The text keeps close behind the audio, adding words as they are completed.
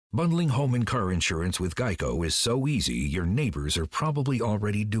Bundling home and car insurance with Geico is so easy, your neighbors are probably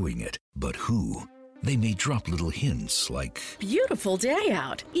already doing it. But who? They may drop little hints like, beautiful day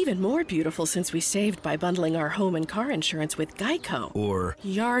out. Even more beautiful since we saved by bundling our home and car insurance with Geico. or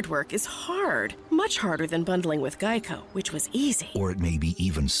Yard work is hard. Much harder than bundling with Geico, which was easy. or it may be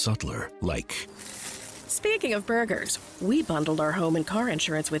even subtler, like, Speaking of burgers, we bundled our home and car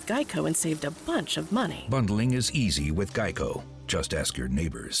insurance with Geico and saved a bunch of money. bundling is easy with Geico. Just ask your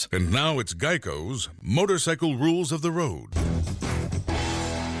neighbors. And now it's Geico's Motorcycle Rules of the Road.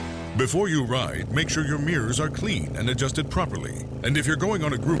 Before you ride, make sure your mirrors are clean and adjusted properly. And if you're going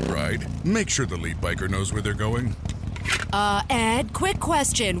on a group ride, make sure the lead biker knows where they're going. Ed, quick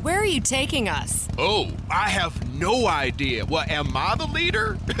question. Where are you taking us? Oh, I have no idea. Well, am I the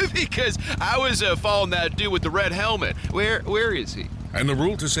leader? Because I was following that dude with the red helmet. Where is he? And the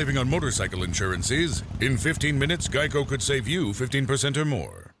rule to saving on motorcycle insurance is, in 15 minutes, Geico could save you 15% or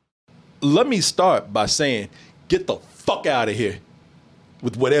more. Let me start by saying, get the fuck out of here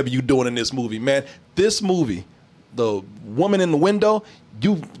with whatever you're doing in this movie, man. This movie, the woman in the window,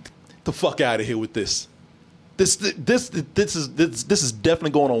 you the fuck out of here with this. This is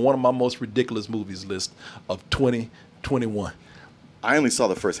definitely going on one of my most ridiculous movies list of 2021. I only saw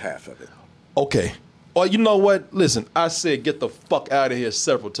the first half of it. Okay. Or you know what? Listen, I said get the fuck out of here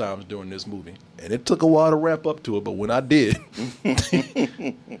several times during this movie. And it took a while to ramp up to it, but when I did,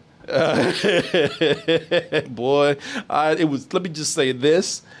 boy, it was, let me just say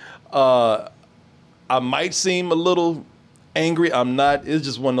this. I might seem a little angry. I'm not. It's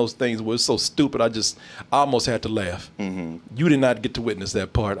just one of those things where it's so stupid. I almost had to laugh. Mm-hmm. You did not get to witness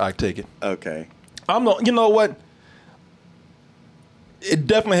that part, I take it. Okay. You know what? It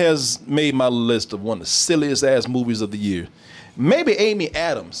definitely has made my list of one of the silliest ass movies of the year. Maybe Amy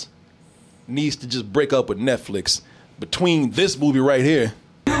Adams needs to just break up with Netflix between this movie right here.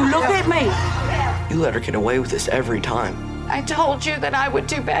 Look at me. You let her get away with this every time. I told you that I would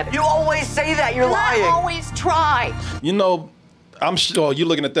do better. You always say that. You're lying. I always try. You know, I'm sure you're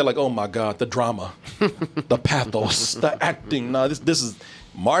looking at that like, oh my God, the drama, the pathos, the acting. No, this is,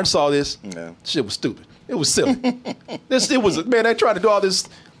 Martin saw this. Yeah. Shit was stupid. It was silly. Man, they tried to do all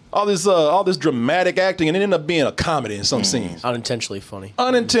this dramatic acting, and it ended up being a comedy in some scenes. Unintentionally funny.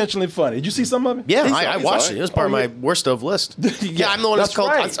 Unintentionally funny. Did you see some of it? Yeah, I watched it. It was part of my worst of list. Yeah, I'm the one that's called.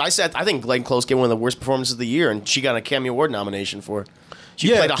 Right. I said I think Glenn Close gave one of the worst performances of the year, and she got an Academy Award nomination for it. She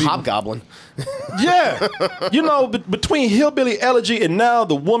played a hobgoblin. Yeah, you know, between Hillbilly Elegy and now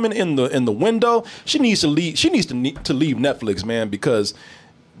the woman in the window, she needs to leave. She needs to leave Netflix, man, because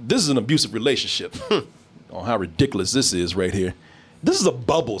this is an abusive relationship. On how ridiculous this is right here. This is a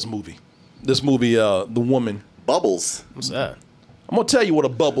Bubbles movie. This movie, The Woman. Bubbles? What's that? I'm going to tell you what a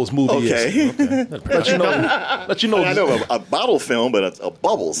Bubbles movie is. Okay. Let you know. I know a bottle film, but a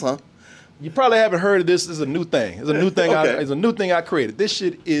Bubbles, huh? You probably haven't heard of this. This is a new thing. It's a new thing. Okay. It's a new thing I created. This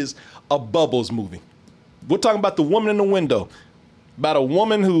shit is a Bubbles movie. We're talking about The Woman in the Window. About a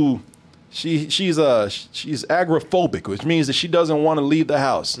woman who she's agoraphobic, which means that she doesn't want to leave the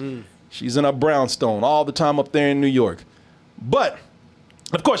house. She's in a brownstone all the time up there in New York. But,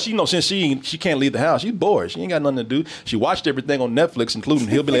 of course, since she can't leave the house, she's bored. She ain't got nothing to do. She watched everything on Netflix, including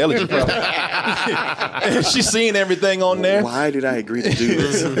Hillbilly Elegy. And she's seen everything on there. Why did I agree to do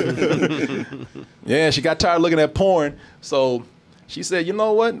this? Yeah, she got tired of looking at porn, so she said, you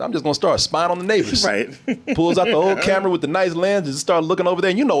know what? I'm just going to start spying on the neighbors. Right. Pulls out the old camera with the nice lens and just start looking over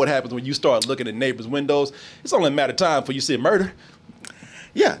there. And you know what happens when you start looking at neighbors' windows. It's only a matter of time before you see a murder.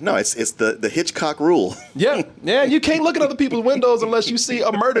 Yeah, no, it's the Hitchcock rule. Yeah, you can't look at other people's windows unless you see a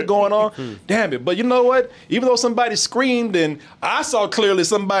murder going on. Damn it. But you know what? Even though somebody screamed and I saw clearly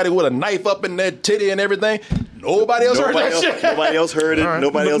somebody with a knife up in their titty and everything, nobody else heard that shit. Nobody else heard it. Right.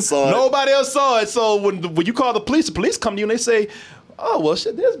 Nobody else saw it. Nobody else saw it. So when you call the police come to you and they say, oh, well,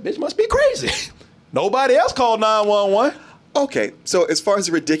 shit, this bitch must be crazy. Nobody else called 911. Okay, so as far as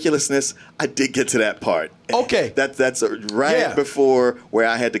the ridiculousness, I did get to that part. Okay. That's right before where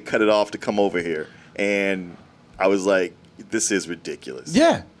I had to cut it off to come over here. And I was like, this is ridiculous.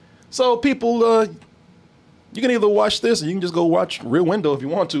 Yeah. So people, you can either watch this or you can just go watch Rear Window if you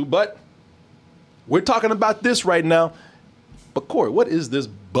want to. But we're talking about this right now. But Corey, what is this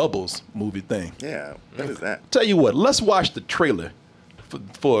Bubbles movie thing? Yeah, what is that? Tell you what, let's watch the trailer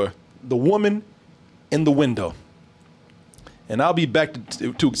for The Woman in the Window. And I'll be back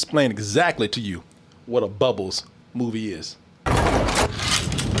to explain exactly to you what a Bubbles movie is.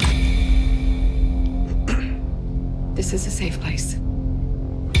 This is a safe place.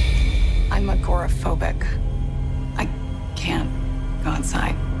 I'm agoraphobic. I can't go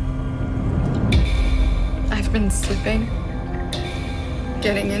outside. I've been sleeping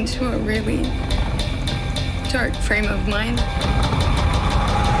getting into a really dark frame of mind.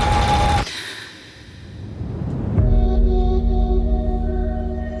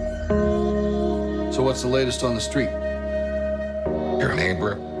 So what's the latest on the street? Your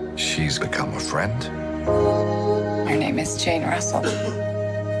neighbor, she's become a friend. Her name is Jane Russell.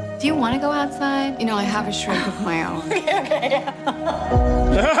 Do you want to go outside? You know, I have a shrink of my own.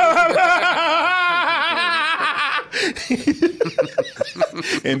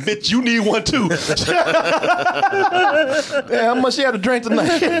 And bitch, you need one too. Yeah, how much you have to drink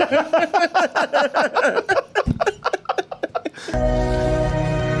tonight?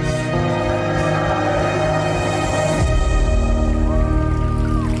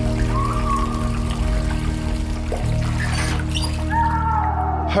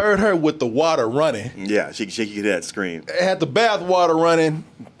 Heard her with the water running. Yeah, she could hear that scream. Had the bath water running,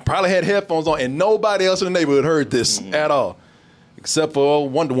 probably had headphones on, and nobody else in the neighborhood heard this at all. Except for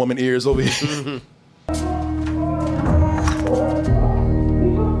Wonder Woman ears over here.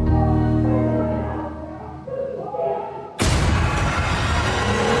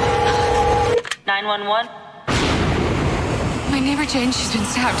 911. My neighbor Jane, she's been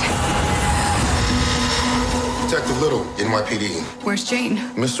stabbed. Detective Little, NYPD. Where's Jane?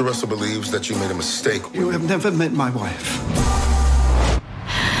 Mr. Russell believes that you made a mistake. You have never met my wife.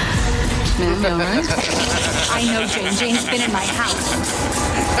 No, right? I know Jane. Jane's been in my house.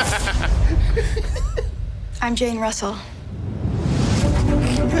 I'm Jane Russell.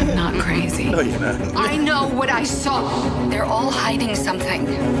 I'm not crazy. No, you're not. I know what I saw. They're all hiding something.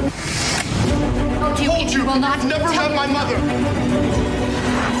 You will not never met my mother.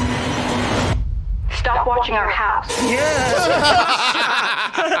 Stop watching our house.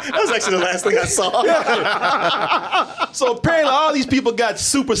 That was actually the last thing I saw. So apparently all these people got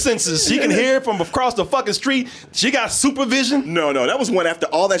super senses. She can hear from across the fucking street. She got supervision. No, that was when after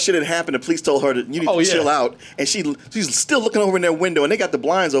all that shit had happened, the police told her that you need to chill out. And she's still looking over in their window, and they got the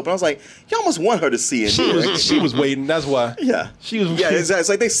blinds open. I was like, you almost want her to see it. She was waiting. That's why. Yeah. She was. Yeah, it's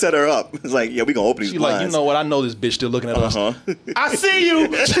like they set her up. It's like, yeah, we gonna open these blinds. Like, you know what? I know this bitch still looking at us. I see you.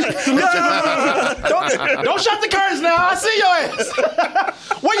 Don't shut the curtains now. I see your ass.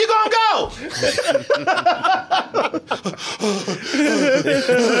 Where you gonna go?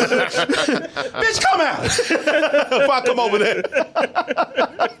 Bitch, come out. If I come over there.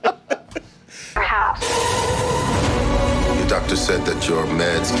 House. Your doctor said that your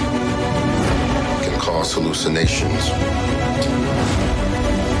meds can cause hallucinations.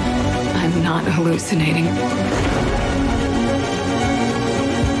 I'm not hallucinating.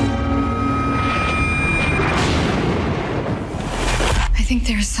 I think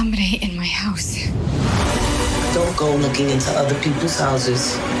there's somebody in my house. Don't go looking into other people's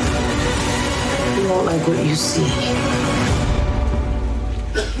houses. You won't like what you see.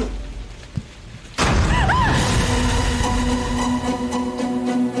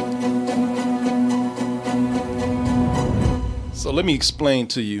 So let me explain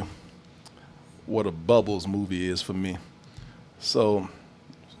to you what a Bubbles movie is for me. So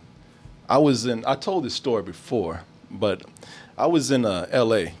I told this story before, but I was in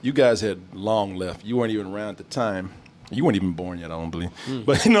L.A. You guys had long left. You weren't even around at the time. You weren't even born yet, I don't believe.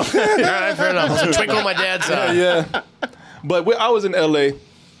 But you know, fair enough. Twinkle on my dad's eye. Yeah. But I was in L.A.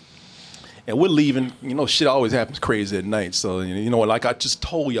 and we're leaving. You know, shit always happens crazy at night. So you know, like I just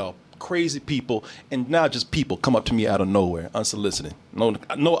told y'all, crazy people, and now just people come up to me out of nowhere, unsolicited.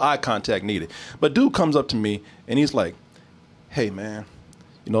 No eye contact needed. But dude comes up to me and he's like, "Hey man,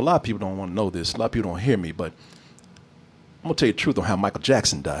 you know, a lot of people don't want to know this. A lot of people don't hear me, but I'm gonna tell you the truth on how Michael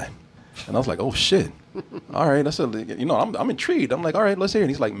Jackson died." And I was like, "Oh shit! All right." I said, "You know, I'm intrigued." I'm like, "All right, let's hear it."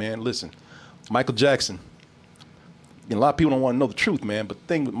 And he's like, "Man, listen, Michael Jackson. You know, a lot of people don't want to know the truth, man. But the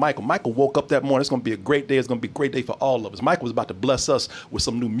thing with Michael woke up that morning. It's gonna be a great day. It's gonna be a great day for all of us. Michael was about to bless us with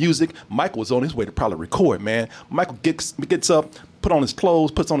some new music. Michael was on his way to probably record, man. Michael gets up, put on his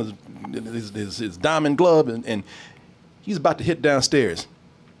clothes, puts on his diamond glove, and he's about to hit downstairs."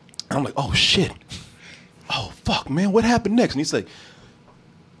 And I'm like, "Oh shit! Oh fuck, man, what happened next?" And he's like,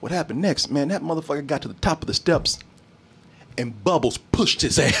 "What happened next, man? That motherfucker got to the top of the steps and Bubbles pushed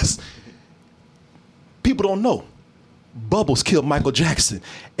his ass." People don't know. Bubbles killed Michael Jackson.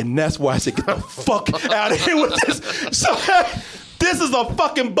 And that's why I said, get the fuck out of here with this. So this is a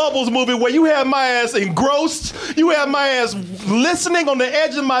fucking Bubbles movie where you have my ass engrossed. You have my ass listening on the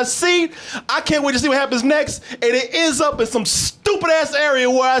edge of my seat. I can't wait to see what happens next. And it ends up in some stupid ass area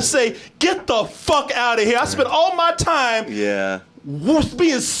where I say, get the fuck out of here. I spent all my time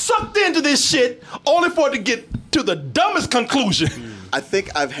being sucked into this shit only for it to get to the dumbest conclusion. I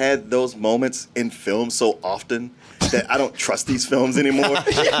think I've had those moments in film so often that I don't trust these films anymore.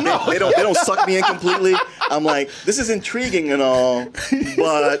 They don't suck me in completely. I'm like, this is intriguing and all,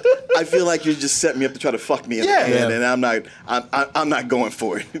 but I feel like you're just setting me up to try to fuck me in the end, and I'm not going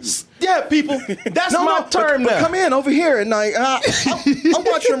for it. Yeah, people, that's my term now. But come in over here and like, I'm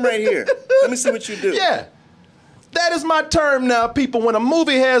watching them right here. Let me see what you do. Yeah. That is my term now, people. When a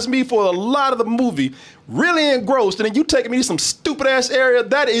movie has me for a lot of the movie really engrossed, and then you taking me to some stupid ass area,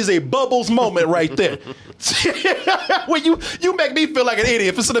 that is a Bubbles moment right there. When you make me feel like an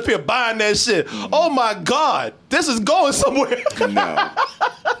idiot for sitting up here buying that shit. Oh my God, this is going somewhere. No.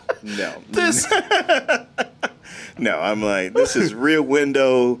 No, I'm like, this is Rear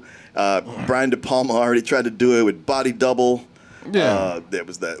Window. Brian De Palma already tried to do it with Body Double. Yeah, there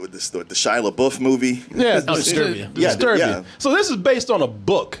was that with the Shia LaBeouf movie. Yeah, Disturbia. So this is based on a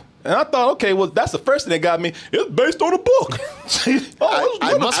book, and I thought, okay, well, that's the first thing that got me. It's based on a book.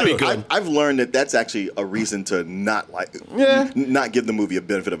 It must be good. I've learned that that's actually a reason to not not give the movie a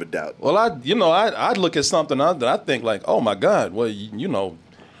benefit of a doubt. Well, I'd look at something that I think like, oh my God, well,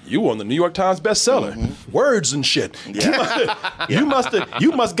 you were on the New York Times bestseller, words and shit. Yeah. You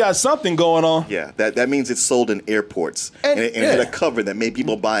must got something going on. Yeah, that means it's sold in airports and it had a cover that made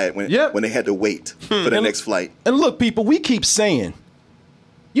people buy it when they had to wait for the next flight. And look, people, we keep saying,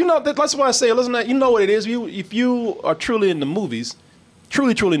 that's why I say, listen, you know what it is. If you are truly in the movies,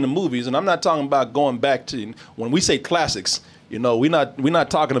 truly in the movies, and I'm not talking about going back to when we say classics. We're not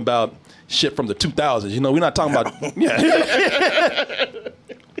talking about shit from the 2000s. We're not talking about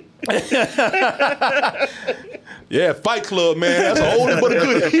Yeah, Fight Club, man. That's an old but a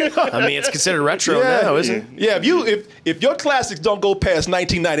goodie. I mean, it's considered retro now, isn't it? Yeah, if your classics don't go past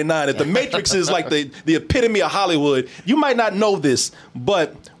 1999, if The Matrix is like the epitome of Hollywood, you might not know this,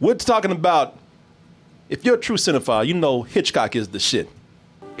 but we're talking about, if you're a true cinephile, you know Hitchcock is the shit.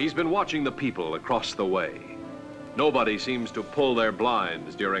 He's been watching the people across the way. Nobody seems to pull their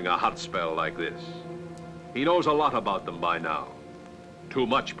blinds during a hot spell like this. He knows a lot about them by now. Too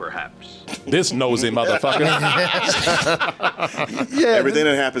much, perhaps. This nosy motherfucker. Everything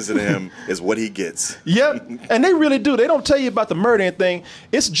that happens to him is what he gets. Yep, and they really do. They don't tell you about the murder and thing.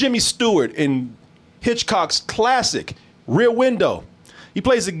 It's Jimmy Stewart in Hitchcock's classic, Rear Window. He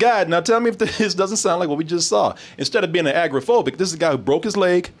plays a guy. Now tell me if this doesn't sound like what we just saw. Instead of being an agoraphobic, this is a guy who broke his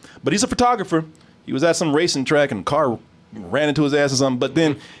leg, but he's a photographer. He was at some racing track and a car ran into his ass or something, but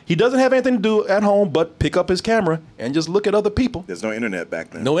then he doesn't have anything to do at home but pick up his camera and just look at other people. There's no internet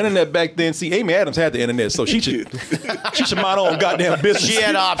back then. No internet back then. See, Amy Adams had the internet, so she should mind her own goddamn business. She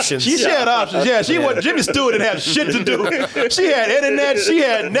had options. She had options, yeah. Jimmy Stewart didn't have shit to do. She had internet, she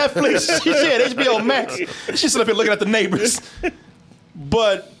had Netflix, she had HBO Max. She's sitting up here looking at the neighbors.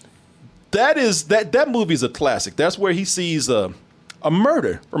 But that movie's a classic. That's where he sees a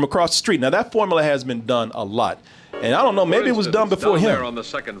murder from across the street. Now, that formula has been done a lot. And I don't know, maybe it was done before him. There on the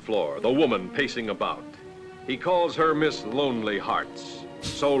second floor, the woman pacing about. He calls her Miss Lonely Hearts.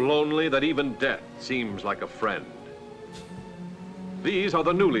 So lonely that even death seems like a friend. These are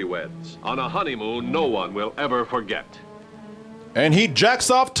the newlyweds on a honeymoon no one will ever forget. And he jacks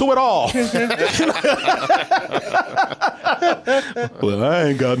off to it all. Well, I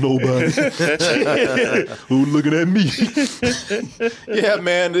ain't got nobody. Who looking at me? Yeah,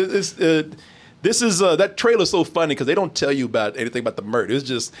 man, this is that trailer's so funny because they don't tell you about anything about the murder.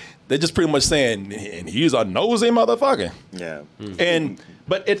 They're just pretty much saying, and he's a nosy motherfucker. Yeah.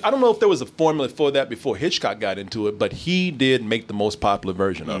 But I don't know if there was a formula for that before Hitchcock got into it, but he did make the most popular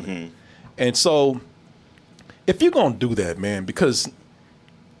version of it. And so, if you're gonna do that, man, because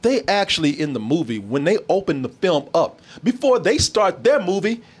they actually in the movie, when they open the film up, before they start their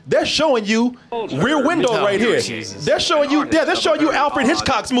movie, they're showing you Rear Window right here. They're showing you Alfred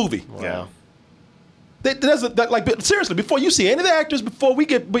Hitchcock's movie. Yeah. Seriously, before you see any of the actors,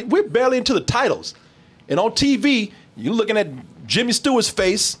 we're barely into the titles. And on TV, you're looking at Jimmy Stewart's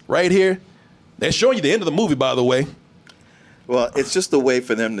face right here. They're showing you the end of the movie, by the way. Well, it's just a way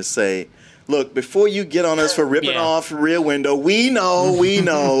for them to say, look, before you get on us for ripping off Rear Window, we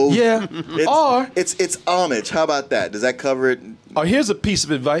know. Yeah. It's homage. How about that? Does that cover it? Oh, here's a piece of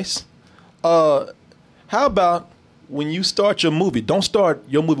advice. How about when you start your movie, don't start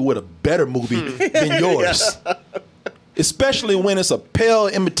your movie with a better movie than yours. Yeah. Especially when it's a pale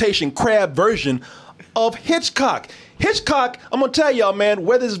imitation crab version of Hitchcock. Hitchcock, I'm going to tell y'all, man,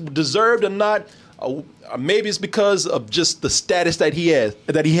 whether it's deserved or not, maybe it's because of just the status that he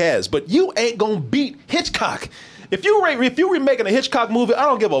has. But you ain't going to beat Hitchcock. If you're remaking a Hitchcock movie, I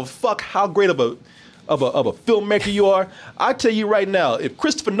don't give a fuck how great of a filmmaker you are. I tell you right now, if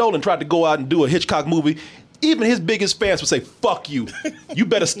Christopher Nolan tried to go out and do a Hitchcock movie, even his biggest fans would say, fuck you. You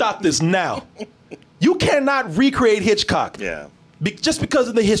better stop this now. You cannot recreate Hitchcock. Yeah. Just because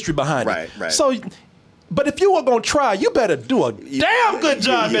of the history behind it. Right. So, but if you were going to try, you better do a damn good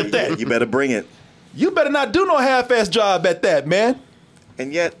job at that. You better bring it. You better not do no half-ass job at that, man.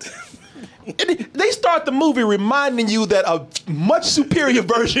 And yet... they start the movie reminding you that a much superior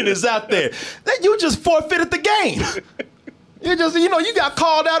version is out there. That you just forfeited the game. You just, you got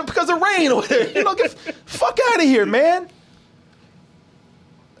called out because of rain or whatever. Get fuck out of here, man.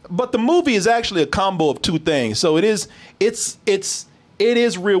 But the movie is actually a combo of two things. So it is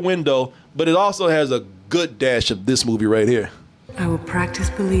Rear Window, but it also has a good dash of this movie right here. I will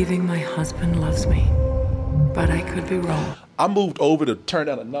practice believing my husband loves me, but I could be wrong. I moved over to turn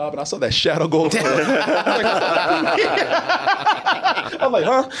down a knob, and I saw that shadow go over. I'm like,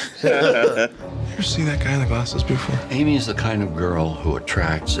 huh? Ever seen that guy in the glasses before? Amy is the kind of girl who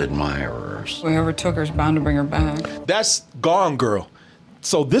attracts admirers. Whoever took her is bound to bring her back. That's Gone Girl.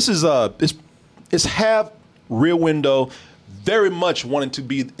 So this is it's half Rear Window, very much wanting to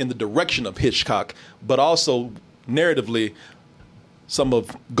be in the direction of Hitchcock, but also narratively some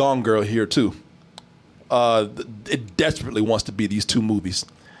of Gone Girl here too. It desperately wants to be these two movies,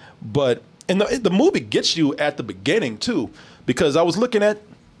 and the movie gets you at the beginning too, because I was looking at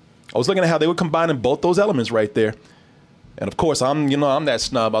how they were combining both those elements right there, and of course I'm that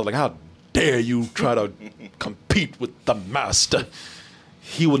snob. I was like, how dare you try to compete with the master?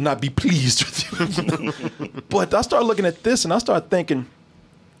 He will not be pleased with you. But I started looking at this and I started thinking,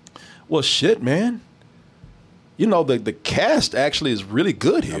 well, shit, man. The cast actually is really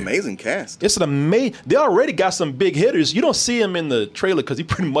good here. Amazing cast. It's an amazing. They already got some big hitters. You don't see him in the trailer because he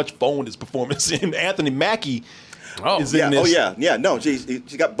pretty much phoned his performance. And Anthony Mackie is in this. Oh yeah. No, she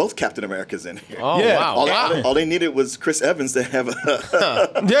got both Captain Americas in here. Oh yeah. Wow. All they needed was Chris Evans to have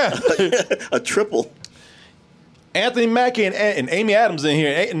a triple. Anthony Mackie and Amy Adams in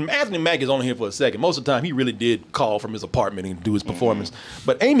here. And Anthony Mackie is only here for a second. Most of the time, he really did call from his apartment and do his performance.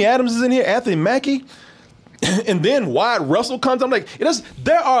 But Amy Adams is in here. Anthony Mackie. And then Wyatt Russell comes. I'm like,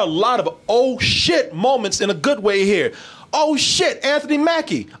 there are a lot of oh shit moments in a good way here. Oh shit, Anthony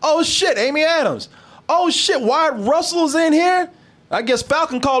Mackie. Oh shit, Amy Adams. Oh shit, Wyatt Russell's in here. I guess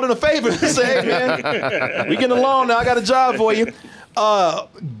Falcon called in a favor and said, hey man, we getting along now. I got a job for you.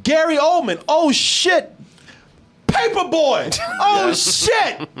 Gary Oldman. Oh shit. Paperboy. Oh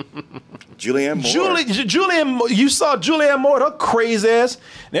shit. Julianne Moore. You saw Julianne Moore, her crazy ass.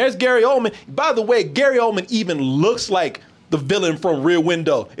 There's Gary Oldman. By the way, Gary Oldman even looks like the villain from Rear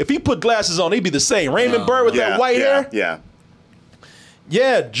Window. If he put glasses on, he'd be the same. Raymond Burr with that white hair. Yeah.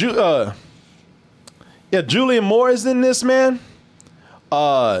 Julianne Moore is in this, man.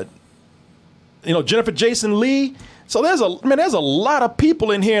 Jennifer Jason Leigh. So there's a lot of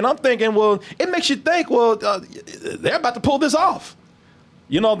people in here, and I'm thinking, well, it makes you think, well, they're about to pull this off.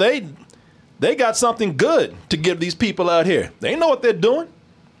 They got something good to give these people out here. They know what they're doing.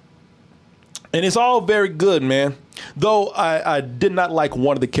 And it's all very good, man. Though I did not like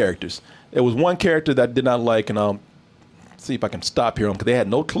one of the characters. There was one character that I did not like, and I'll see if I can stop here because they had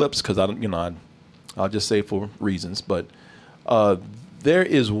no clips because I'll just say for reasons. But there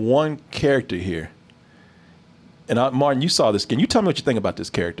is one character here. And Martin, you saw this. Can you tell me what you think about this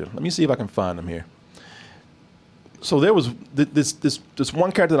character? Let me see if I can find him here. So there was this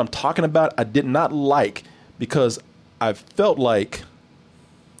one character that I'm talking about I did not like because I felt like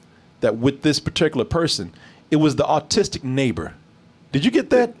that with this particular person, it was the autistic neighbor. Did you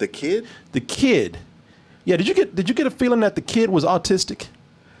get that? The kid? The kid. Yeah, did you get a feeling that the kid was autistic?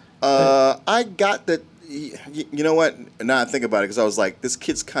 I got that. You know what? Now I think about it because I was like, this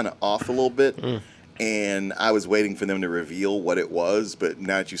kid's kind of off a little bit. And I was waiting for them to reveal what it was, but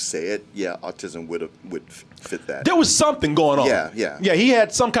now that you say it, yeah, autism would fit that. There was something going on. Yeah. He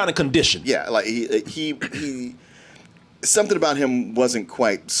had some kind of condition. Yeah, like he something about him wasn't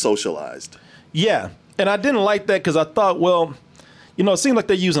quite socialized. Yeah, and I didn't like that because I thought, well, it seemed like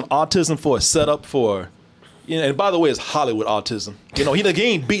they're using autism for a setup for. And by the way, it's Hollywood autism. He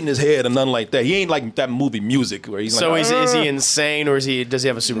ain't beating his head or nothing like that. He ain't like that movie Music where he's so like. So is he insane or does he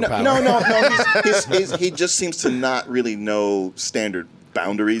have a superpower? No. He just seems to not really know standard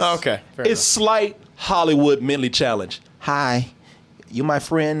boundaries. Okay, it's slight Hollywood mentally challenged. Hi, you my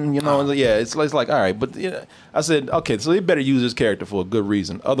friend. Yeah. It's like all right, but I said okay, so they better use this character for a good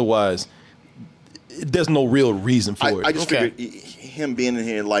reason. Otherwise, there's no real reason for it. I just figured him being in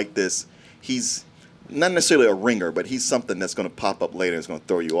here like this, he's. Not necessarily a ringer, but he's something that's going to pop up later and it's going to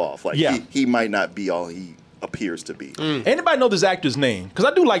throw you off. Like he might not be all he appears to be. Anybody know this actor's name? Because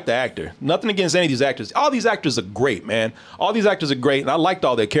I do like the actor. Nothing against any of these actors. All these actors are great, man. All these actors are great, and I liked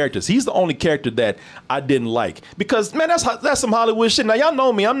all their characters. He's the only character that I didn't like. Because, man, that's some Hollywood shit. Now, y'all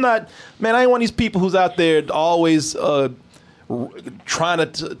know me. I ain't one of these people who's out there always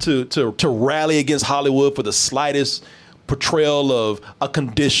trying to rally against Hollywood for the slightest portrayal of a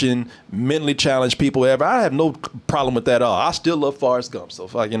condition, mentally challenged people, whatever. I have no problem with that at all. I still love Forrest Gump, so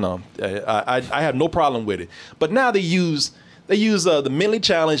I have no problem with it. But now they use the mentally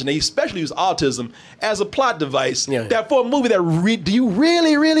challenged, and they especially use autism as a plot device. That for a movie that do you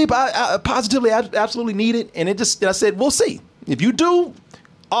really positively absolutely need it? And I said, we'll see. If you do,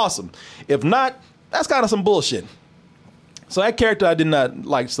 awesome. If not, that's kind of some bullshit. So that character I did not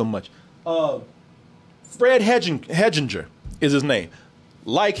like so much. Fred Hedginger is his name.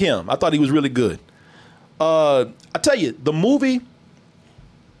 Like him. I thought he was really good. I tell you, the movie,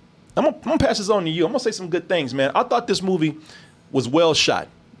 I'm gonna pass this on to you. I'm gonna say some good things, man. I thought this movie was well shot.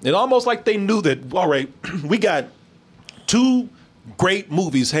 It almost like they knew that, all right, we got 2 great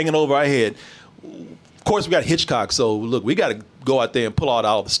movies hanging over our head. Of course, we got Hitchcock, so look, we got to go out there and pull out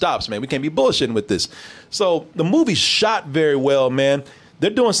all the stops, man. We can't be bullshitting with this. So the movie's shot very well, man. They're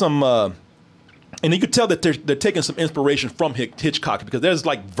doing some... and you could tell that they're taking some inspiration from Hitchcock because there's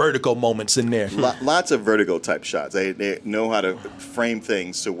like vertigo moments in there. Lots of vertigo type shots. They know how to frame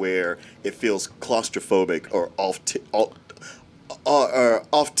things to where it feels claustrophobic or off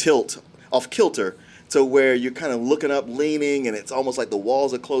kilter, to where you're kind of looking up, leaning, and it's almost like the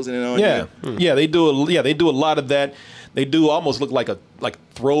walls are closing in on you. Yeah, they do a lot of that. They do almost look like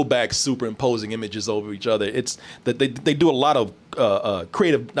throwback superimposing images over each other. It's that they do a lot of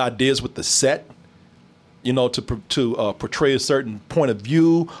creative ideas with the set. To portray a certain point of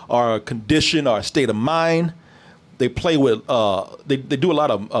view or a condition or a state of mind. They play with, they do a lot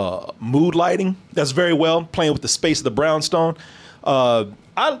of mood lighting. That's very well, playing with the space of the brownstone.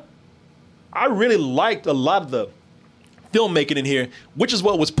 I really liked a lot of the filmmaking in here, which is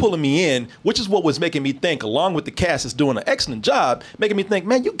what was pulling me in, which is what was making me think, along with the cast is doing an excellent job, making me think,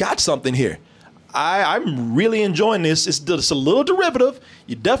 man, you got something here. I'm really enjoying this. It's a little derivative.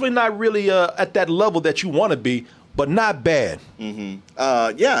 You're definitely not really at that level that you want to be, but not bad.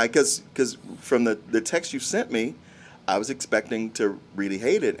 Yeah, because from the text you sent me, I was expecting to really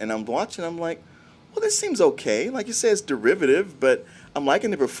hate it. And I'm watching, I'm like, well, this seems okay. Like you said, it's derivative, but I'm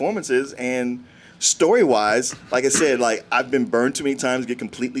liking the performances. And story-wise, like I said, like I've been burned too many times, get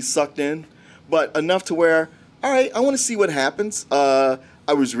completely sucked in, but enough to where, all right, I want to see what happens. I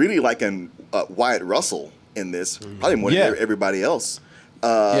was really liking Wyatt Russell in this, probably more than everybody else.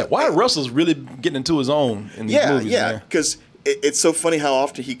 Wyatt Russell's really getting into his own in these movies. Yeah, because it's so funny how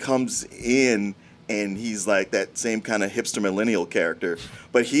often he comes in and he's like that same kind of hipster millennial character.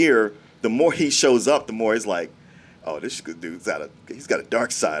 But here, the more he shows up, the more he's like, oh, this dude's he's got a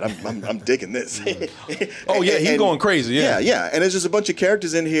dark side. I'm digging this. He's going crazy. Yeah. And there's just a bunch of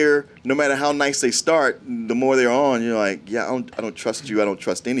characters in here. No matter how nice they start, the more they're on, you're like, I don't trust you. I don't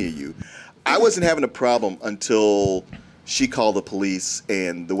trust any of you. I wasn't having a problem until she called the police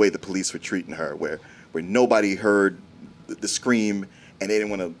and the way the police were treating her, where nobody heard the scream and they didn't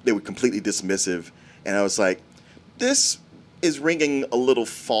want to. They were completely dismissive, and I was like, this is ringing a little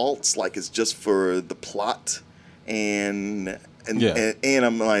false, like it's just for the plot. And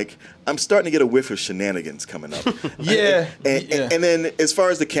I'm like, I'm starting to get a whiff of shenanigans coming up. And then as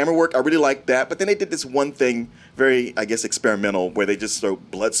far as the camera work, I really liked that. But then they did this one thing, very, I guess, experimental, where they just throw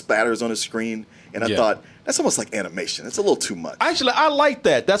blood splatters on the screen. And I thought, that's almost like animation. It's a little too much. Actually, I like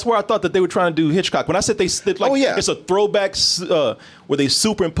that. That's where I thought that they were trying to do Hitchcock. When I said it's a throwback where they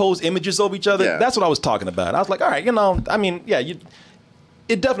superimpose images over each other, that's what I was talking about. I was like, all right,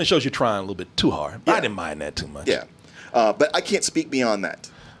 it definitely shows you're trying a little bit too hard. I didn't mind that too much. Yeah. But I can't speak beyond that.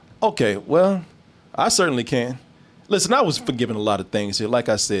 Okay, well, I certainly can. Listen, I was forgiving a lot of things here, like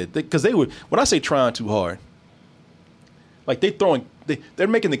I said, because when I say trying too hard, like they're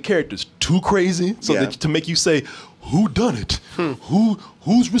making the characters too crazy to make you say, who done it?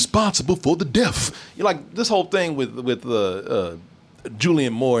 Who's responsible for the death? You're like this whole thing with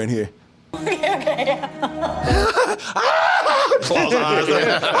Julianne Moore in here. Claws eyes.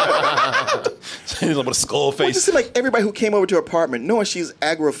 He's like with a skull face. Well, it just seemed like everybody who came over to her apartment, knowing she's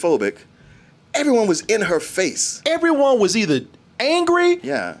agoraphobic, everyone was in her face. Everyone was either angry,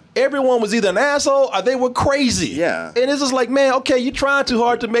 everyone was either an asshole, or they were crazy. Yeah. And it's just like, man, okay, you're trying too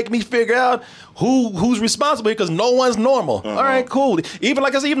hard to make me figure out who's responsible because no one's normal. All right, cool. Even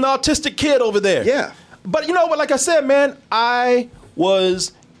like I said, even the autistic kid over there. Yeah. But you know what? Like I said, man, I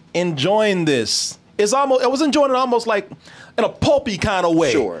was enjoying this. I was enjoying it almost like in a pulpy kind of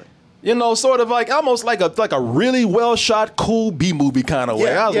way. Sure. You know, sort of like almost like a really well shot, cool B movie kind of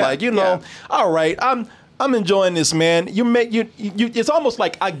way. I was like, all right, I'm enjoying this, man. It's almost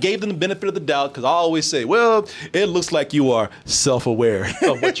like I gave them the benefit of the doubt because I always say, well, it looks like you are self-aware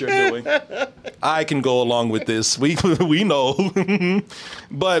of what you're doing. I can go along with this. We know,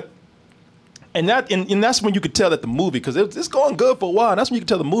 but. And that's when you could tell that the movie, because it's going good for a while, and that's when you can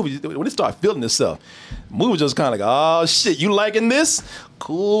tell the movie, when it started feeling itself. The movie was just kind of like, oh, shit, you liking this?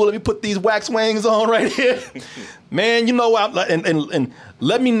 Cool, let me put these wax wings on right here. Man, you know what? And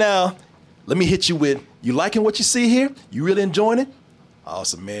let me hit you with, you liking what you see here? You really enjoying it?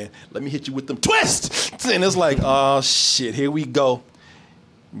 Awesome, man. Let me hit you with them twists. And it's like, oh, shit, here we go.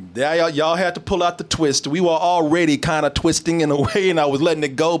 Yeah, y'all had to pull out the twist. We were already kind of twisting in a way, and I was letting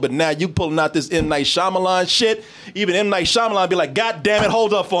it go. But now you pulling out this M. Night Shyamalan shit. Even M. Night Shyamalan be like, God damn it,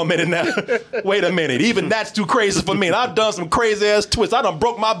 hold up for a minute now. Wait a minute. Even that's too crazy for me. And I've done some crazy ass twists. I done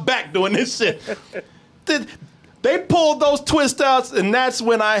broke my back doing this shit. They pulled those twist outs, and that's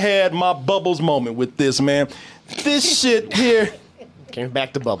when I had my Bubbles moment with this, man. This shit here. Came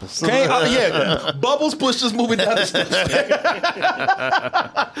back to Bubbles. Bubbles pushed this movie down the steps.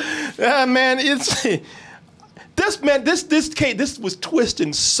 Yeah, man, this was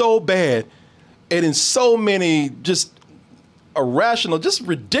twisting so bad, and in so many just irrational, just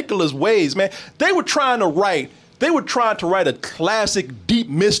ridiculous ways, man. They were trying to write a classic deep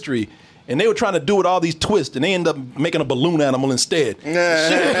mystery. And they were trying to do with all these twists, and they ended up making a balloon animal instead. The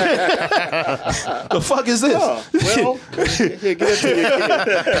fuck is this? Oh, well, here, get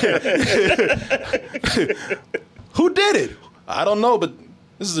it. Who did it? I don't know, but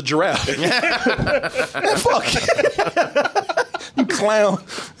this is a giraffe. Man, fuck. You clown.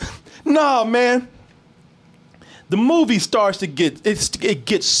 Nah, man. The movie starts to it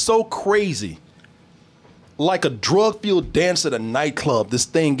gets so crazy. Like a drug-fueled dance at a nightclub, this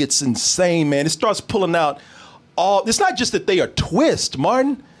thing gets insane, man. It starts pulling out all. It's not just that they are twists,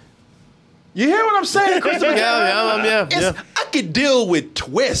 Martin. You hear what I'm saying, Christopher? Yeah. I could deal with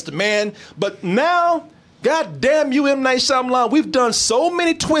twist, man, but now, God damn you, M. Night Shyamalan, we've done so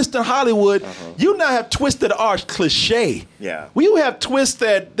many twists in Hollywood. You now have twists that are cliche. Yeah. We have twists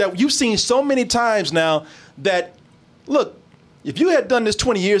that you've seen so many times now that, look. If you had done this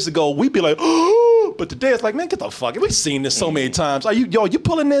 20 years ago, we'd be like, oh, but today it's like, man, get the fuck. We've seen this so many times. Are you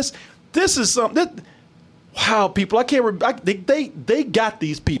pulling this? This is something. Wow, people, I can't remember. They got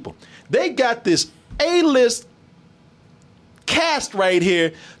these people. They got this A-list cast right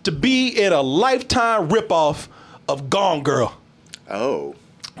here to be in a Lifetime ripoff of Gone Girl. Oh.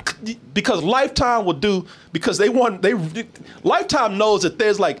 Because Lifetime will do, because Lifetime knows that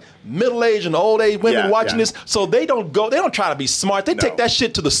there's like middle-aged and old-age women watching this, so they don't try to be smart. They take that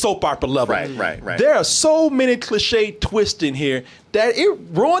shit to the soap opera level. Right. There are so many cliche twists in here that it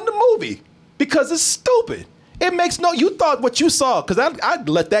ruined the movie because it's stupid. It makes you thought what you saw, because I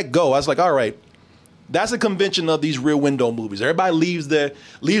let that go. I was like, all right, that's a convention of these Rear Window movies. Everybody leaves their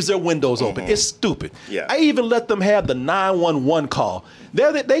windows open. It's stupid. Yeah. I even let them have the 911 call.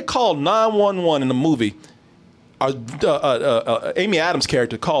 They call 911 in the movie. Amy Adams'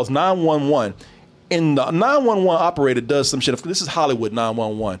 character calls 911, and the 911 operator does some shit. This is Hollywood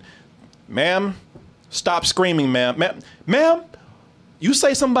 911. Ma'am, stop screaming, ma'am. Ma'am, you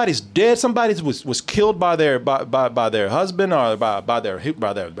say somebody's dead. Somebody was killed by their husband or by their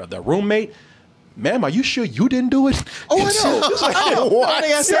roommate. Ma'am, are you sure you didn't do it? Oh, I know. It's like, why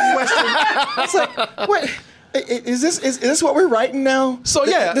they ask that question? It's like, what? Is this what we're writing now? So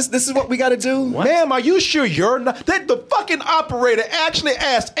yeah, this is what we got to do. What? Ma'am, are you sure you're not? The fucking operator actually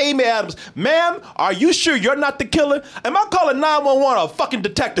asked Amy Adams, "Ma'am, are you sure you're not the killer?" Am I calling 911 a fucking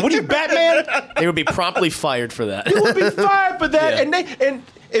detective? What are you, Batman? They would be promptly fired for that. They would be fired for that, Yeah.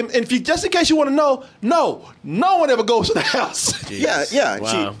 And if you, just in case you want to know, no one ever goes to the house. Jeez. Yeah.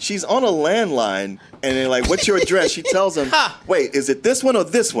 Wow. She's on a landline, and they're like, "What's your address?" She tells them, "Wait, is it this one or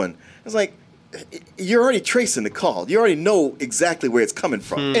this one?" It's like, you're already tracing the call. You already know exactly where it's coming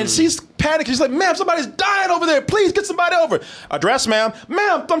from. And she's panicking. She's like, "Ma'am, somebody's dying over there. Please get somebody over." Address, ma'am.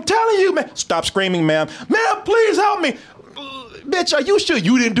 Ma'am, I'm telling you, ma'am. Stop screaming, ma'am. Ma'am, please help me. Bitch, are you sure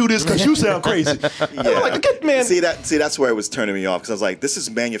you didn't do this? Because you sound crazy. Yeah. Like, man. See, that's where it was turning me off, because I was like, this is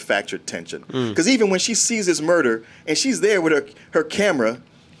manufactured tension. Because even when she sees this murder and she's there with her camera,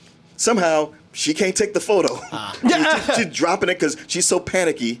 somehow she can't take the photo. She's dropping it because she's so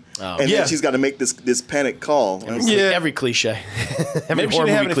panicky, and then she's got to make this panic call. Every cliche. Maybe she didn't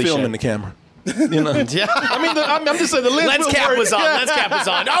have any film in the camera. You know? Yeah. I'm just saying the lens cap was on. Lens cap was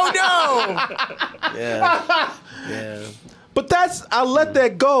on. Oh no! Yeah. But I let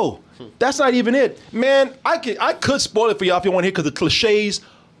that go. That's not even it, man. I could spoil it for y'all if you want to hear, because the cliches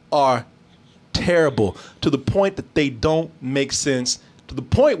are terrible to the point that they don't make sense, to the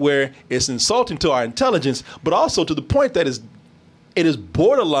point where it's insulting to our intelligence, but also to the point that it is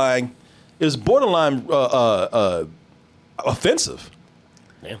borderline offensive.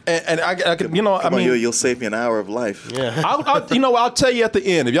 Yeah. And I could, you know, Come I mean, on, you'll save me an hour of life. Yeah. I'll tell you at the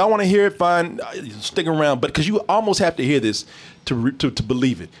end. If y'all want to hear it, fine, stick around. But because you almost have to hear this to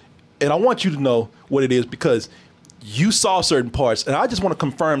believe it, and I want you to know what it is because you saw certain parts, and I just want to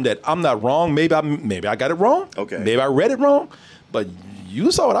confirm that I'm not wrong. Maybe I got it wrong. Okay. Maybe I read it wrong, but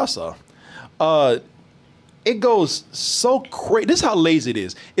you saw what I saw. It goes so crazy. This is how lazy it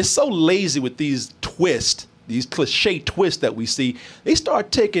is. It's so lazy with these twists. These cliche twists that we see, they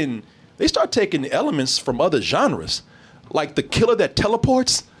start taking elements from other genres, like the killer that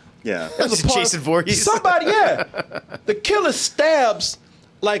teleports. Yeah, Jason Voorhees. Somebody, yeah, the killer stabs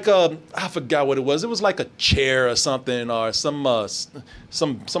like I forgot what it was. It was like a chair or something, or some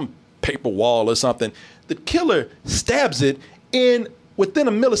paper wall or something. The killer stabs it within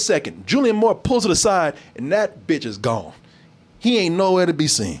a millisecond. Julian Moore pulls it aside, and that bitch is gone. He ain't nowhere to be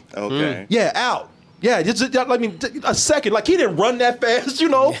seen. Okay. Yeah, out. Yeah, I mean, a second. Like, he didn't run that fast, you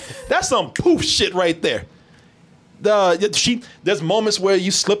know? That's some poof shit right there. There's moments where you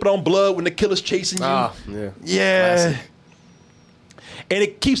slip it on blood when the killer's chasing you. Yeah. Classic. And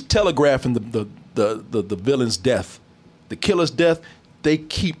it keeps telegraphing the villain's death. The killer's death, they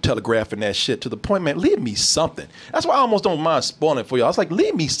keep telegraphing that shit to the point, man, leave me something. That's why I almost don't mind spoiling it for you. I was like,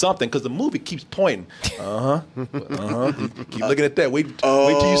 leave me something, because the movie keeps pointing. Keep looking at that. Wait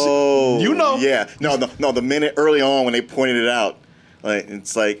till you see. You know. Yeah. No. The minute early on when they pointed it out, like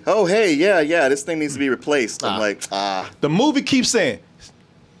it's like, oh hey, yeah, this thing needs to be replaced. I'm like, The movie keeps saying,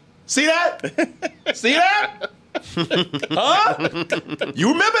 see that? See that? Huh? You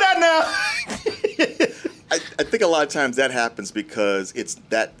remember that now? I think a lot of times that happens because it's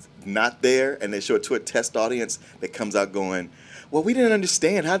that not there, and they show it to a test audience that comes out going, well, we didn't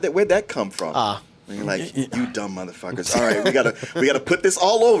understand where'd that come from? And you're like, you dumb motherfuckers. All right, we gotta put this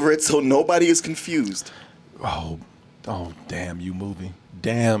all over it so nobody is confused. Oh, damn you, movie.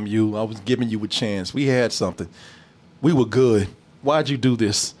 Damn you. I was giving you a chance. We had something. We were good. Why'd you do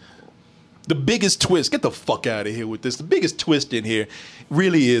this? The biggest twist, get the fuck out of here with this. The biggest twist in here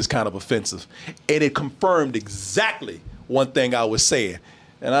really is kind of offensive. And it confirmed exactly one thing I was saying.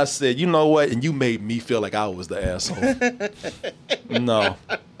 And I said, you know what? And you made me feel like I was the asshole. No,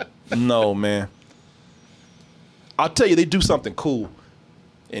 man. I'll tell you, they do something cool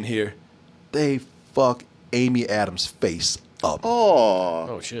in here. They fuck Amy Adams' face up.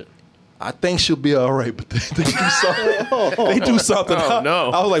 Oh, shit. I think she'll be all right, but they do something. They do something. Oh, no.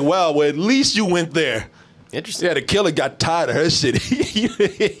 I was like, wow, well, at least you went there. Interesting. Yeah, the killer got tired of her shit.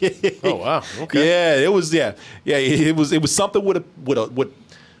 Oh, wow. Okay. Yeah, it was. Yeah, it was something with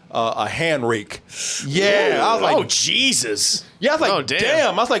a hand rake. Yeah, I was like, oh Jesus. Yeah, I was like,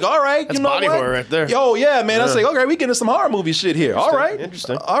 damn. I was like, all right, that's you know body what? horror right there. Yo, yeah, man. I was like, okay, we getting some horror movie shit here. All right,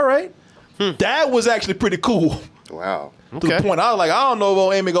 Interesting. All right. That was actually pretty cool. Wow. To the point I was like, I don't know if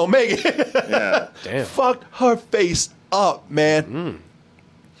old Amy gonna make it. Yeah. Damn. Fucked her face up, man.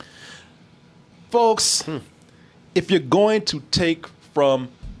 Folks, if you're going to take from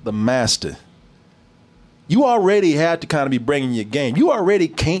the master, you already had to kind of be bringing your game. You already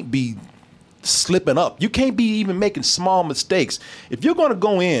can't be slipping up. You can't be even making small mistakes. If you're going to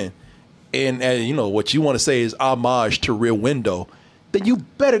go in and you know what you want to say is homage to Rear Window, then you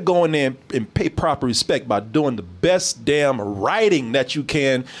better go in there and pay proper respect by doing the best damn writing that you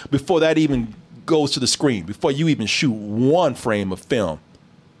can before that even goes to the screen, before you even shoot one frame of film.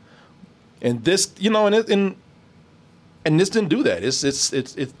 And this, you know, and this didn't do that. It's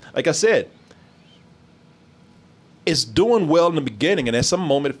like I said, it's doing well in the beginning, and at some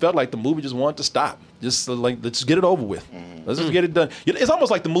moment it felt like the movie just wanted to stop. Just like, let's get it over with. Let's just get it done. It's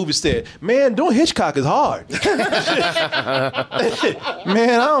almost like the movie said, man, doing Hitchcock is hard. Man,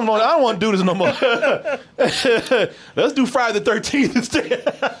 I don't want to do this no more. Let's do Friday the 13th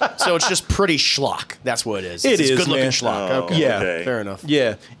instead. So it's just pretty schlock. That's what it is. It is, good looking man. schlock. Oh, okay. Yeah. okay. Fair enough.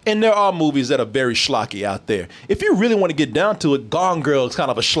 Yeah, and there are movies that are very schlocky out there. If you really want to get down to it, Gone Girl is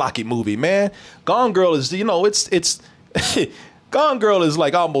kind of a schlocky movie, man. Gone Girl is, you know, it's Gone Girl is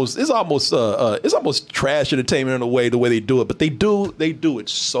like almost trash entertainment in a way, the way they do it, but they do it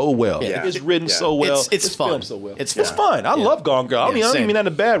so well. Yeah. It's written so well. It's fun. filmed so well. It's It's fun. I love Gone Girl. I don't same. mean that in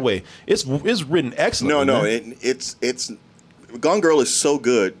a bad way. It's written excellently. No, man. it's Gone Girl is so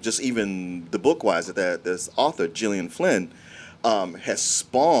good. Just even the book wise, that this author Gillian Flynn has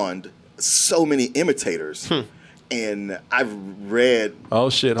spawned so many imitators. And I've read a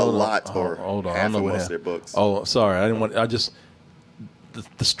lot or hold on. I half know of what most of their happened. books. Oh, sorry. I didn't want. I just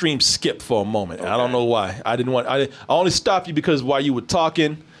the stream skipped for a moment. Okay. I don't know why. I only stopped you because while you were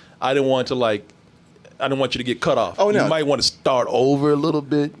talking, I didn't want you to get cut off. Oh no. You might want to start over a little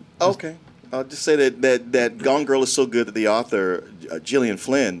bit. Okay. I'll just say that Gone Girl is so good that the author, Gillian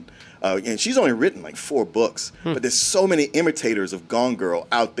Flynn, and she's only written like 4 books, but there's so many imitators of Gone Girl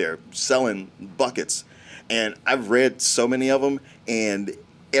out there selling buckets. And I've read so many of them, and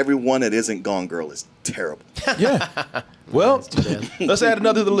every one that isn't Gone Girl is terrible. Yeah. Well, let's add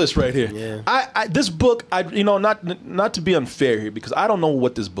another to the list right here. Yeah. This book, not to be unfair here, because I don't know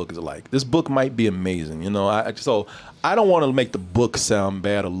what this book is like. This book might be amazing, so I don't want to make the book sound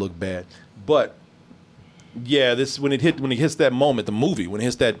bad or look bad. But yeah, this when it hits that moment, the movie, when it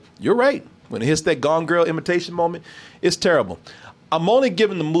hits that, you're right. When it hits that Gone Girl imitation moment, it's terrible. I'm only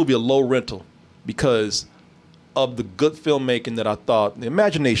giving the movie a low rental because of the good filmmaking that I thought, the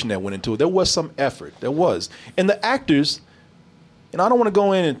imagination that went into it. There was some effort. There was. And the actors, and I don't want to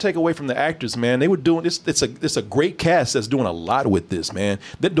go in and take away from the actors, man. They were doing this. It's a great cast that's doing a lot with this, man.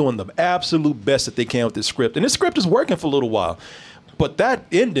 They're doing the absolute best that they can with this script. And this script is working for a little while. But that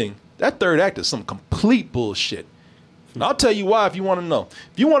ending, that third act is some complete bullshit. And I'll tell you why if you want to know.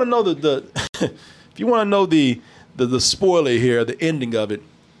 If you want to know if you want to know the spoiler here, the ending of it,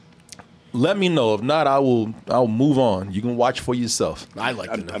 let me know. If not, I'll move on. You can watch for yourself. I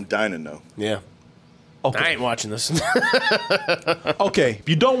like to know. I'm dying to know. Yeah. Okay. I ain't watching this. Okay. If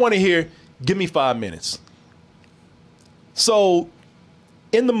you don't want to hear, give me 5 minutes. So,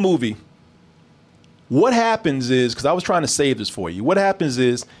 in the movie, what happens is, because I was trying to save this for you, what happens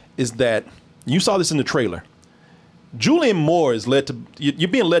is that, you saw this in the trailer, Julianne Moore is you're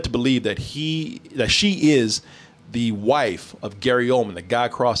being led to believe that she is the wife of Gary Oldman, the guy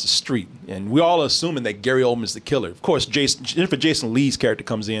across the street. And we're all assuming that Gary Oldman is the killer. Of course, Jennifer Jason Leigh's character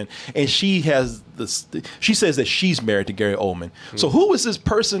comes in, and she says that she's married to Gary Oldman. Mm-hmm. So who was this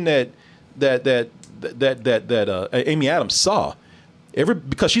person that Amy Adams saw?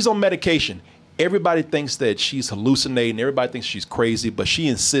 Because she's on medication, everybody thinks that she's hallucinating, everybody thinks she's crazy, but she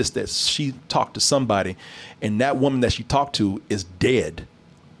insists that she talked to somebody, and that woman that she talked to is dead.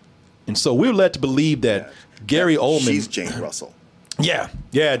 And so we're led to believe that Gary Oldman. She's Jane Russell. Yeah,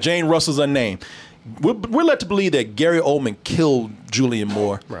 Jane Russell's her name. We're led to believe that Gary Oldman killed Julianne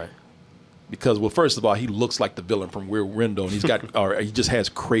Moore. Right. Because, well, first of all, he looks like the villain from Rear Window, and he just has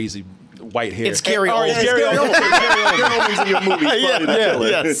crazy white hair. It's Gary Oldman. It's Gary Oldman. Gary Oldman's in your movie.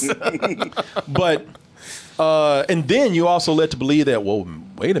 Yes. But, and then you also led to believe that, well,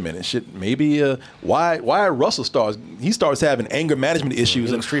 wait a minute, shit, maybe why Russell starts having anger management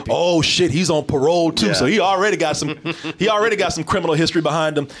issues, and oh shit, he's on parole too, so he already got some criminal history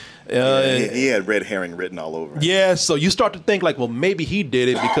behind him. He had red herring written all over him. Yeah, so you start to think like, well, maybe he did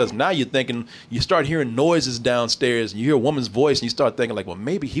it, because now you're thinking, you start hearing noises downstairs, and you hear a woman's voice, and you start thinking like, well,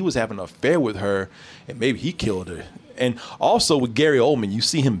 maybe he was having an affair with her, and maybe he killed her. And also with Gary Oldman, you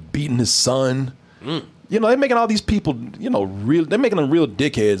see him beating his son. They're making all these people, they're making them real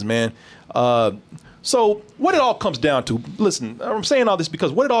dickheads, man. So what it all comes down to, listen, I'm saying all this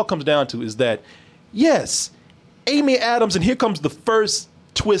because what it all comes down to is that, yes, Amy Adams, and here comes the first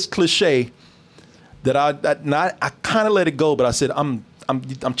twist cliche that I kind of let it go, but I said, I'm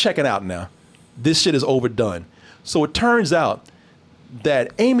checking out now. This shit is overdone. So it turns out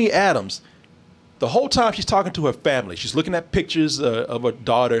that Amy Adams, the whole time she's talking to her family, she's looking at pictures of her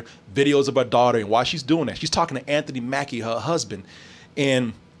daughter, videos of her daughter, and while she's doing that, she's talking to Anthony Mackie, her husband,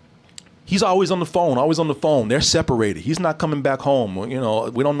 and he's always on the phone. They're separated. He's not coming back home. We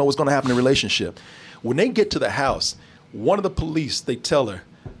don't know what's going to happen in the relationship. When they get to the house, one of the police, they tell her,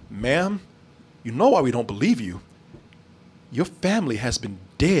 ma'am, you know why we don't believe you? Your family has been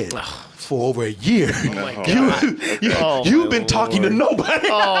dead for over a year. Oh my God. You've been talking to nobody.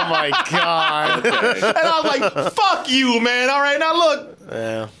 Oh my God. And I was like, fuck you, man. All right, now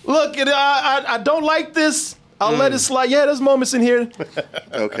look, I don't like this. I'll let it slide. Yeah, there's moments in here.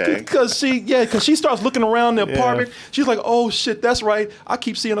 Okay. Because she starts looking around the apartment. she's like, oh shit, that's right. I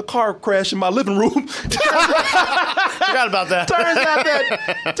keep seeing a car crash in my living room. Forgot about that.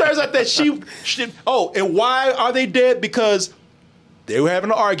 Turns out that she. Oh, and why are they dead? Because they were having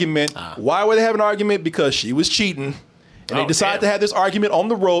an argument. Why were they having an argument? Because she was cheating. And they decided to have this argument on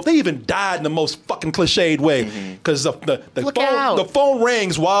the road. They even died in the most fucking cliched way. Because the phone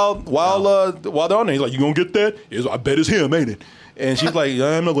rings while they're on there. He's like, you gonna get that? I bet it's him, ain't it? And she's like,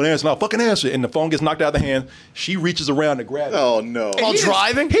 I'm not gonna answer. No, fucking answer. And the phone gets knocked out of the hand. She reaches around to grab it. Oh no. While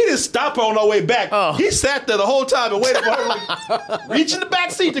driving? He didn't stop her on her way back. He sat there the whole time and waited for her, like, reach in the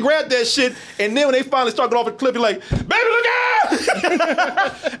back seat to grab that shit. And then when they finally start going off the cliff, he's like, baby, look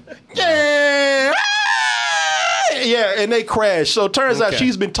out! Yeah. Yeah, and they crash. So it turns out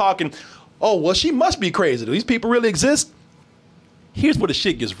she's been talking. Oh, well, she must be crazy. Do these people really exist? Here's where the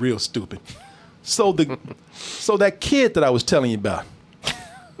shit gets real stupid. So that kid that I was telling you about.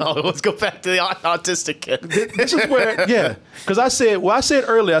 Oh, let's go back to the autistic kid. This is where, because I said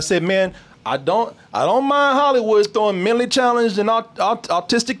earlier, I said, man, I don't mind Hollywood throwing mentally challenged and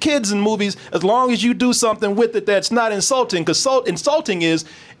autistic kids in movies as long as you do something with it that's not insulting. Because insulting is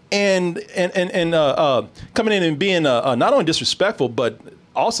and coming in and being not only disrespectful but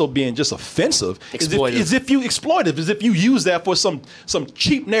also being just offensive. Is if you exploitive, as if you use that for some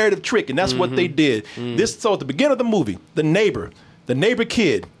cheap narrative trick, and that's what they did. So at the beginning of the movie, the neighbor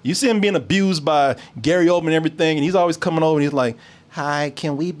kid, you see him being abused by Gary Oldman and everything, and he's always coming over and he's like, hi,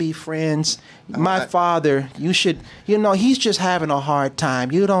 can we be friends? My father, you should, he's just having a hard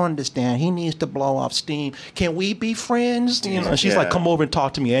time. You don't understand. He needs to blow off steam. Can we be friends? She's like, come over and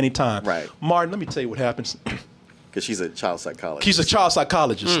talk to me anytime. Right. Martin, let me tell you what happens. Because she's a child psychologist. She's a child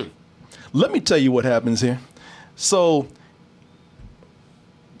psychologist. Let me tell you what happens here. So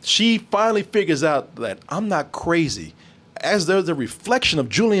she finally figures out that I'm not crazy. As there's a reflection of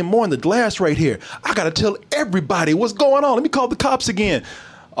Julianne Moore in the glass right here, I got to tell everybody what's going on. Let me call the cops again.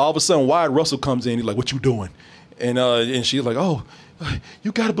 All of a sudden, Wyatt Russell comes in. He's like, what you doing? And she's like, oh,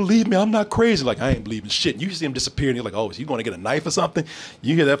 you got to believe me. I'm not crazy. Like, I ain't believing shit. You see him disappear, and you're like, oh, is he going to get a knife or something?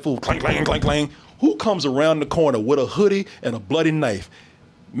 You hear that fool clank, clank, clank, clank. Who comes around the corner with a hoodie and a bloody knife?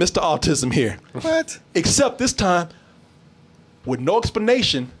 Mr. Autism here. What? Except this time, with no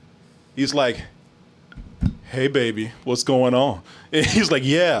explanation, he's like, hey, baby, what's going on? And he's like,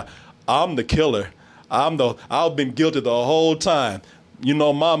 yeah, I'm the killer. I've been guilty the whole time.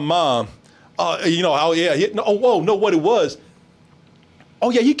 My mom, what it was. Oh,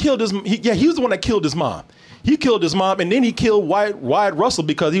 yeah, he killed his, he was the one that killed his mom. He killed his mom, and then he killed Wyatt Russell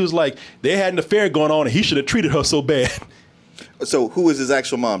because he was like, they had an affair going on, and he should have treated her so bad. So who was his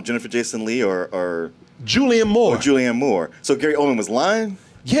actual mom? Jennifer Jason Leigh or Julianne Moore. Or Julianne Moore. So Gary Oldman was lying?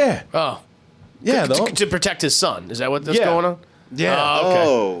 Yeah. Oh. Yeah, to protect his son. Is that what's going on? Yeah. Okay.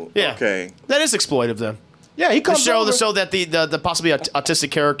 Oh, yeah. Okay. That is exploitive then. Yeah, he comes over. So that the possibly autistic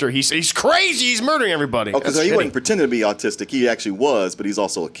character, he's crazy, he's murdering everybody. Oh, because he wasn't pretending to be autistic. He actually was, but he's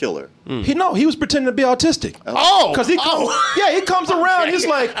also a killer. He was pretending to be autistic. Because he comes around.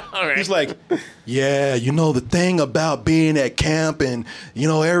 Okay. He's like, yeah, the thing about being at camp and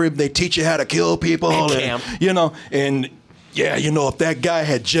they teach you how to kill people camp. And yeah, if that guy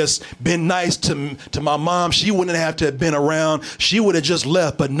had just been nice to my mom, she wouldn't have to have been around. She would have just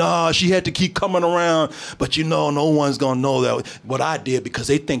left. But nah, she had to keep coming around. But no one's going to know that what I did because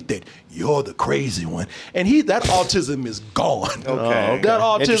they think that you're the crazy one. And that autism is gone. Okay. That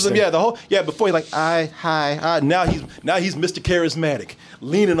autism, before he's like, hi. Now he's Mr. Charismatic,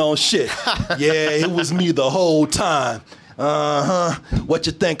 leaning on shit. Yeah, it was me the whole time. What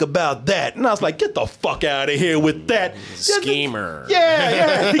you think about that? And I was like, get the fuck out of here with that. Schemer.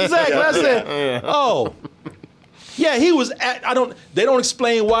 Yeah, exactly. That's it. Oh. Yeah, he was they don't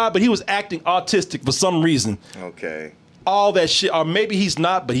explain why, but he was acting autistic for some reason. Okay. All that shit, or maybe he's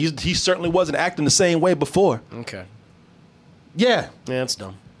not, but he certainly wasn't acting the same way before. Okay. Yeah. Yeah, that's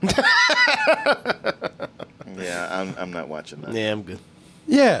dumb. Yeah, I'm not watching that. Yeah, I'm good.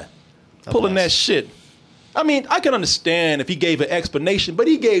 Yeah. Pulling that shit. I mean, I can understand if he gave an explanation, but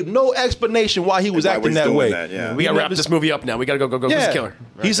he gave no explanation why he was acting that way. We got to wrap this movie up now. We got to go. Yeah. Who's the killer?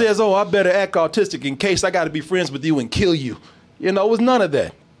 Right. He says, I better act autistic in case I got to be friends with you and kill you. It was none of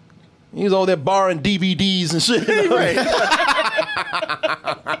that. He was over there borrowing DVDs and shit. Right.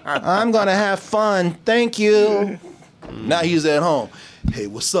 I'm going to have fun. Thank you. Now he's at home. Hey,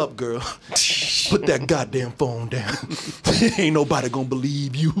 what's up, girl? Put that goddamn phone down. Ain't nobody gonna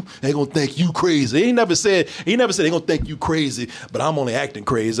believe you. They gonna think you crazy. He never said they gonna think you crazy, but I'm only acting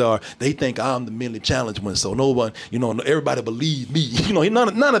crazy, or they think I'm the mentally challenged one. So no one, everybody believe me.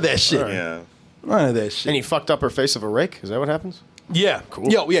 None of that shit. Yeah. None of that shit. And he fucked up her face of a rake? Is that what happens? Yeah.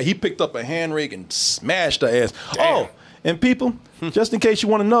 Cool. Yeah, he picked up a hand rake and smashed her ass. Damn. Oh, and people, just in case you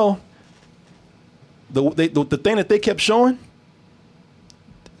want to know, the thing that they kept showing,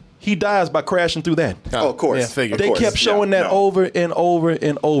 he dies by crashing through that. Oh, of course. Yeah, figured. They kept showing that over and over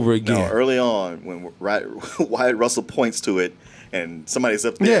and over again. No, early on, when Wyatt Russell points to it and somebody's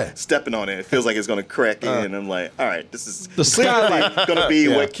up there stepping on it, it feels like it's going to crack in. I'm like, all right, this is the skylight going to be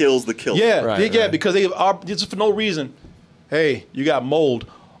what kills the killer. Yeah, right. Because they are just for no reason. Hey, you got mold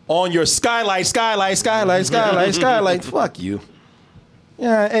on your skylight. Fuck you.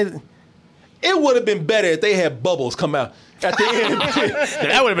 Yeah, and it would have been better if they had Bubbles come out at the end.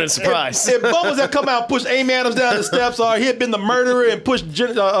 That would have been a surprise. If Bubbles had come out and pushed Amy Adams down the steps, or he had been the murderer and pushed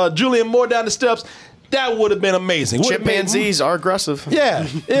Julianne Moore down the steps, That would have been amazing. Chimpanzees are aggressive. Yeah,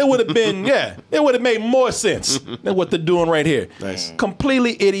 it would have been. Yeah, it would have made more sense than what they're doing right here. Nice.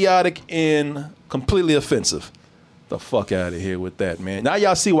 Completely idiotic and completely offensive. The fuck out of here with that, man. Now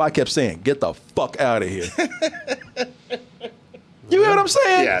y'all see why I kept saying, get the fuck out of here. You hear what I'm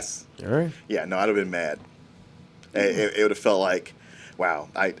saying? Yes. All right. Yeah, no, I'd have been mad. It would have felt like, wow,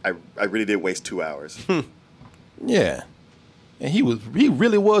 I really did waste 2 hours. Yeah. And he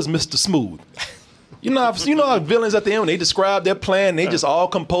really was Mr. Smooth. You know how villains at the end, when they describe their plan, they just all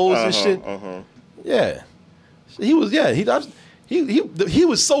compose and shit? Yeah. He was, yeah, he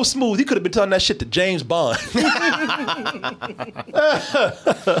was so smooth, he could have been telling that shit to James Bond.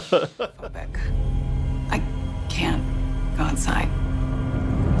 I can't go outside.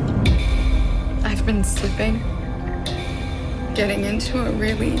 I've been slipping, getting into a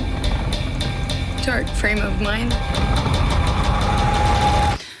really dark frame of mind.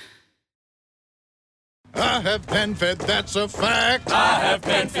 I have PenFed, that's a fact. I have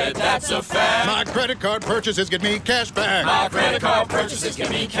PenFed, that's a fact. My credit card purchases get me cash back. My credit card purchases get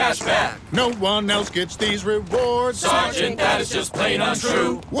me cash back. No one else gets these rewards. Sergeant, that is just plain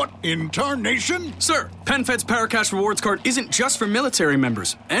untrue. What in tarnation? Sir, PenFed's PowerCash Rewards Card isn't just for military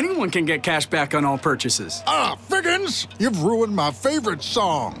members. Anyone can get cash back on all purchases. Ah, Figgins, you've ruined my favorite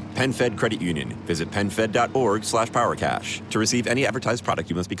song. PenFed Credit Union. Visit PenFed.org/PowerCash. To receive any advertised product,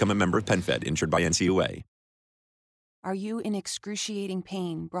 you must become a member of PenFed, insured by NCUA. Are you in excruciating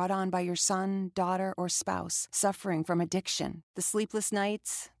pain brought on by your son, daughter, or spouse suffering from addiction? The sleepless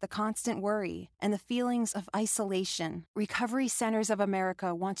nights, the constant worry, and the feelings of isolation? Recovery Centers of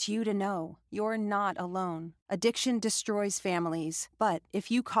America wants you to know you're not alone. Addiction destroys families, but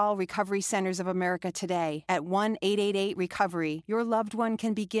if you call Recovery Centers of America today at 1-888-RECOVERY, your loved one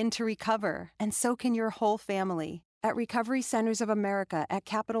can begin to recover, and so can your whole family. At Recovery Centers of America at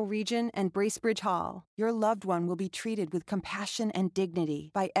Capital Region and Bracebridge Hall, your loved one will be treated with compassion and dignity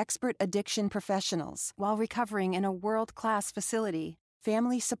by expert addiction professionals while recovering in a world-class facility.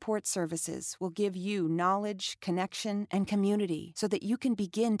 Family Support Services will give you knowledge, connection, and community so that you can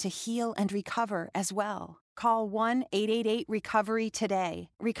begin to heal and recover as well. Call 1-888-RECOVERY today.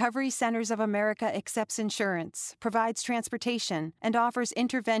 Recovery Centers of America accepts insurance, provides transportation, and offers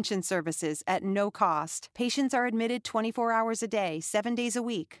intervention services at no cost. Patients are admitted 24 hours a day, 7 days a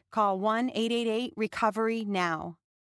week. Call 1-888-RECOVERY now.